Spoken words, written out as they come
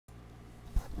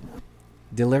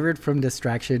Delivered from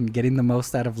distraction, getting the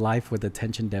most out of life with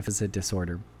attention deficit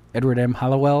disorder. Edward M.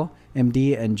 Hallowell,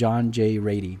 MD, and John J.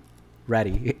 Ratey,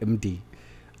 MD.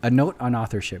 A note on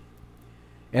authorship.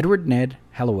 Edward Ned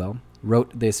Hallowell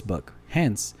wrote this book.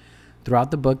 Hence,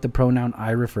 throughout the book, the pronoun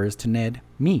I refers to Ned,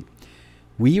 me.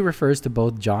 We refers to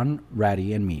both John,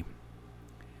 Ratey, and me.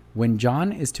 When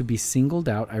John is to be singled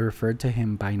out, I referred to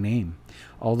him by name.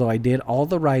 Although I did all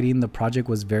the writing, the project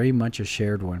was very much a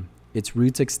shared one, its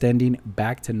roots extending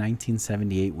back to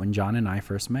 1978 when John and I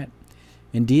first met.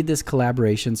 Indeed, this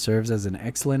collaboration serves as an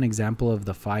excellent example of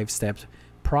the 5-step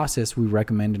process we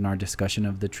recommend in our discussion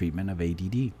of the treatment of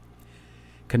ADD.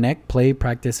 Connect, play,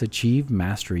 practice, achieve,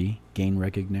 mastery, gain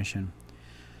recognition.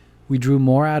 We drew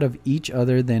more out of each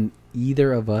other than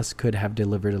either of us could have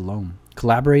delivered alone.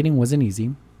 Collaborating wasn't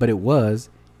easy, but it was,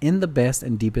 in the best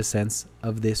and deepest sense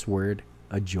of this word,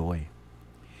 a joy.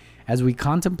 As we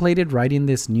contemplated writing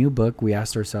this new book, we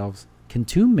asked ourselves, can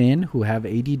two men who have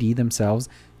ADD themselves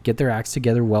get their acts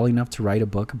together well enough to write a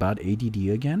book about ADD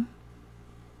again?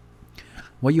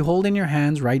 What you hold in your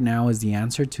hands right now is the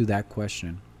answer to that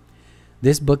question.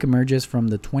 This book emerges from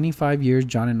the 25 years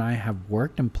John and I have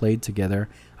worked and played together.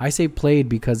 I say played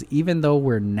because even though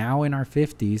we're now in our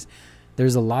 50s,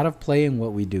 there's a lot of play in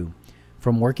what we do.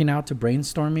 From working out to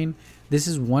brainstorming, this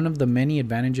is one of the many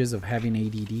advantages of having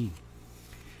ADD.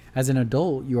 As an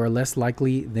adult, you are less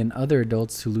likely than other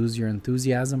adults to lose your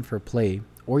enthusiasm for play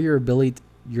or your ability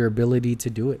to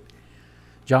do it.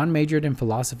 John majored in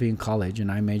philosophy in college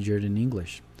and I majored in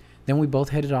English. Then we both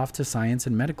headed off to science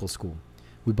and medical school.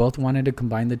 We both wanted to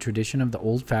combine the tradition of the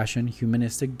old-fashioned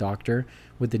humanistic doctor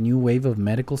with the new wave of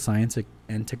medical science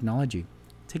and technology,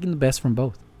 taking the best from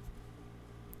both.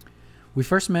 We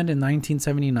first met in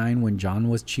 1979 when John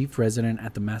was chief resident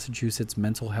at the Massachusetts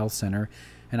Mental Health Center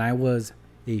and I was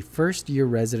a first-year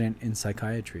resident in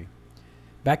psychiatry.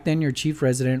 Back then, your chief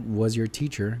resident was your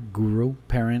teacher, guru,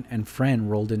 parent, and friend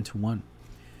rolled into one.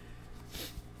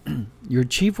 Your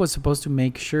chief was supposed to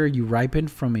make sure you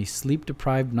ripened from a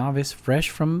sleep-deprived novice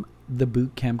fresh from the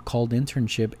boot camp called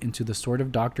internship into the sort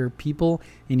of doctor people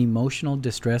in emotional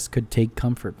distress could take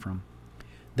comfort from.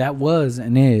 That was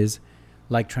and is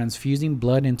like transfusing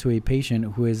blood into a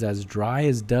patient who is as dry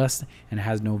as dust and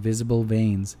has no visible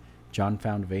veins. John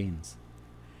found veins.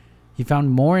 He found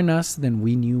more in us than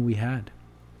we knew we had.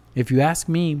 If you ask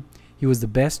me, he was the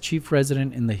best chief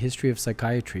resident in the history of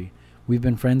psychiatry. We've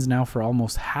been friends now for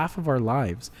almost half of our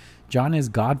lives. John is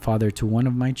godfather to one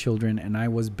of my children, and I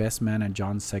was best man at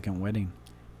John's second wedding.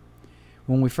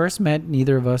 When we first met,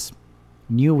 neither of us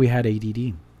knew we had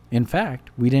ADD. In fact,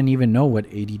 we didn't even know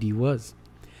what ADD was.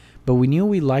 But we knew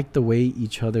we liked the way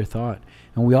each other thought,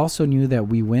 and we also knew that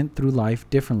we went through life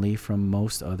differently from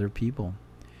most other people.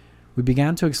 We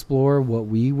began to explore what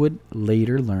we would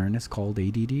later learn is called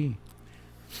ADD.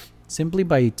 Simply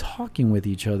by talking with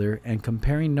each other and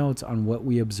comparing notes on what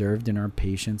we observed in our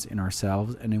patients, in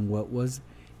ourselves, and in what was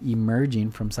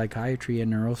emerging from psychiatry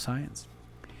and neuroscience.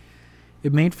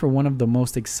 It made for one of the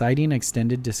most exciting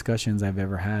extended discussions I've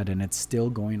ever had, and it's still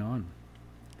going on.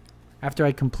 After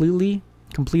I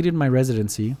completed my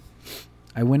residency,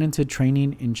 I went into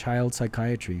training in child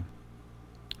psychiatry.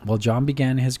 While John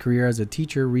began his career as a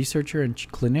teacher, researcher, and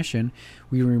clinician,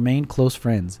 we remained close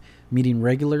friends, meeting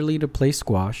regularly to play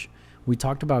squash. We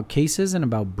talked about cases and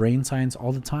about brain science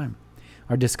all the time.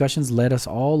 Our discussions led us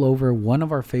all over one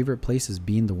of our favorite places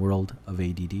being the world of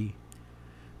ADD.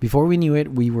 Before we knew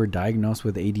it, we were diagnosed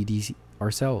with ADD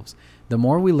ourselves. The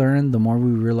more we learned, the more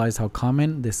we realized how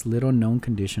common this little known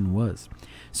condition was.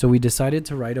 So we decided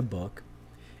to write a book.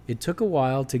 It took a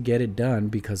while to get it done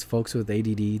because folks with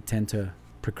ADD tend to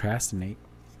procrastinate,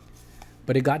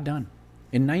 but it got done.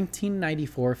 In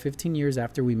 1994, 15 years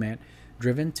after we met,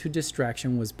 Driven to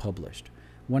Distraction was published,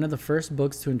 one of the first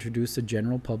books to introduce the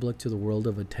general public to the world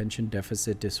of attention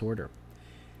deficit disorder.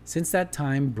 Since that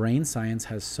time, brain science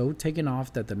has so taken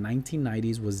off that the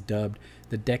 1990s was dubbed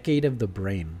the decade of the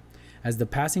brain. As the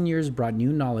passing years brought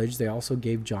new knowledge, they also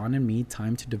gave John and me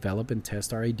time to develop and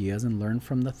test our ideas and learn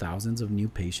from the thousands of new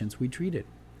patients we treated.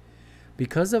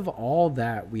 Because of all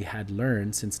that we had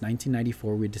learned since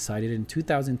 1994, we decided in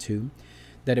 2002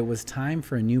 that it was time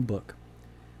for a new book.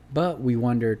 But we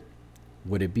wondered,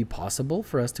 would it be possible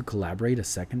for us to collaborate a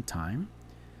second time?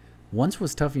 Once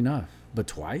was tough enough, but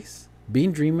twice?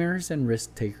 Being dreamers and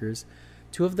risk takers,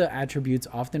 two of the attributes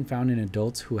often found in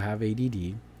adults who have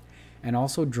ADD, and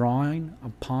also drawing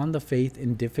upon the faith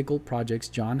in difficult projects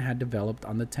John had developed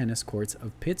on the tennis courts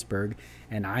of Pittsburgh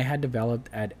and I had developed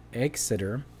at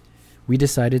Exeter, we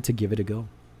decided to give it a go.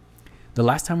 The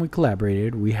last time we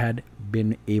collaborated, we had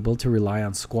been able to rely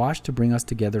on squash to bring us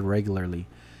together regularly.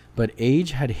 but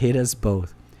age had hit us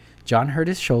both. John hurt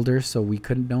his shoulder, so we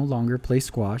could no longer play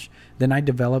squash. Then I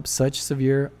developed such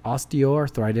severe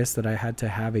osteoarthritis that I had to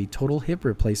have a total hip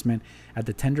replacement at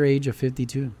the tender age of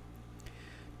 52.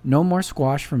 No more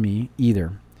squash for me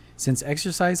either. Since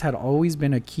exercise had always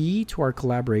been a key to our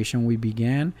collaboration, we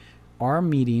began our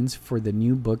meetings for the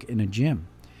new book in a gym.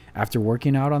 After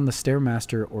working out on the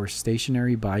Stairmaster or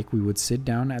stationary bike, we would sit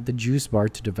down at the juice bar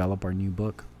to develop our new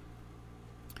book.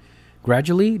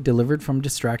 Gradually, Delivered from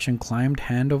Distraction climbed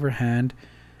hand over hand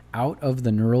out of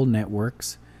the neural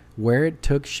networks where it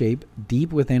took shape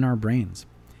deep within our brains.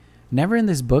 Never in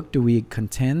this book do we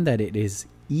contend that it is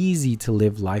easy to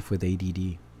live life with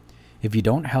ADD. If you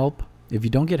don't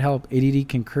get help, ADD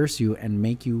can curse you and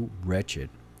make you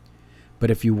wretched. But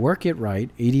if you work it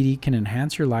right, ADD can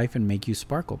enhance your life and make you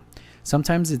sparkle.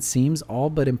 Sometimes it seems all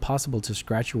but impossible to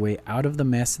scratch your way out of the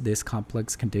mess this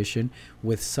complex condition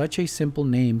with such a simple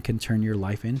name can turn your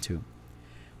life into.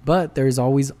 But there is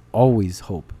always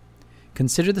hope.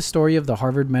 Consider the story of the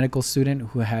Harvard medical student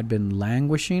who had been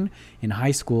languishing in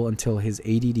high school until his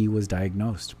ADD was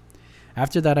diagnosed.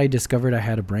 After that, I discovered I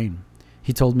had a brain.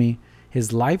 He told me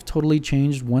his life totally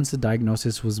changed once the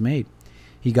diagnosis was made.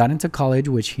 He got into college,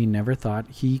 which he never thought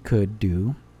he could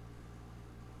do.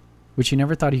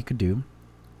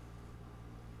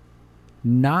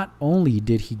 Not only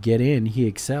did he get in, he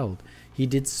excelled. He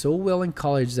did so well in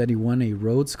college that he won a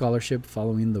Rhodes Scholarship.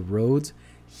 Following the Rhodes,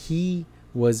 he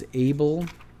was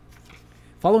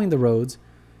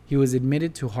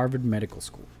admitted to Harvard Medical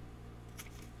School.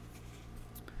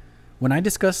 When I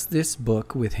discussed this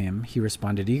book with him, he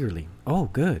responded eagerly, "Oh,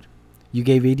 good. You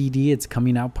gave ADD its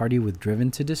coming out party with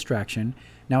Driven to Distraction.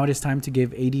 Now it is time to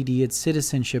give ADD its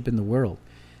citizenship in the world.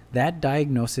 That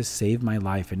diagnosis saved my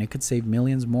life, and it could save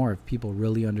millions more if people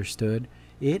really understood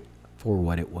it for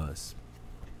what it was."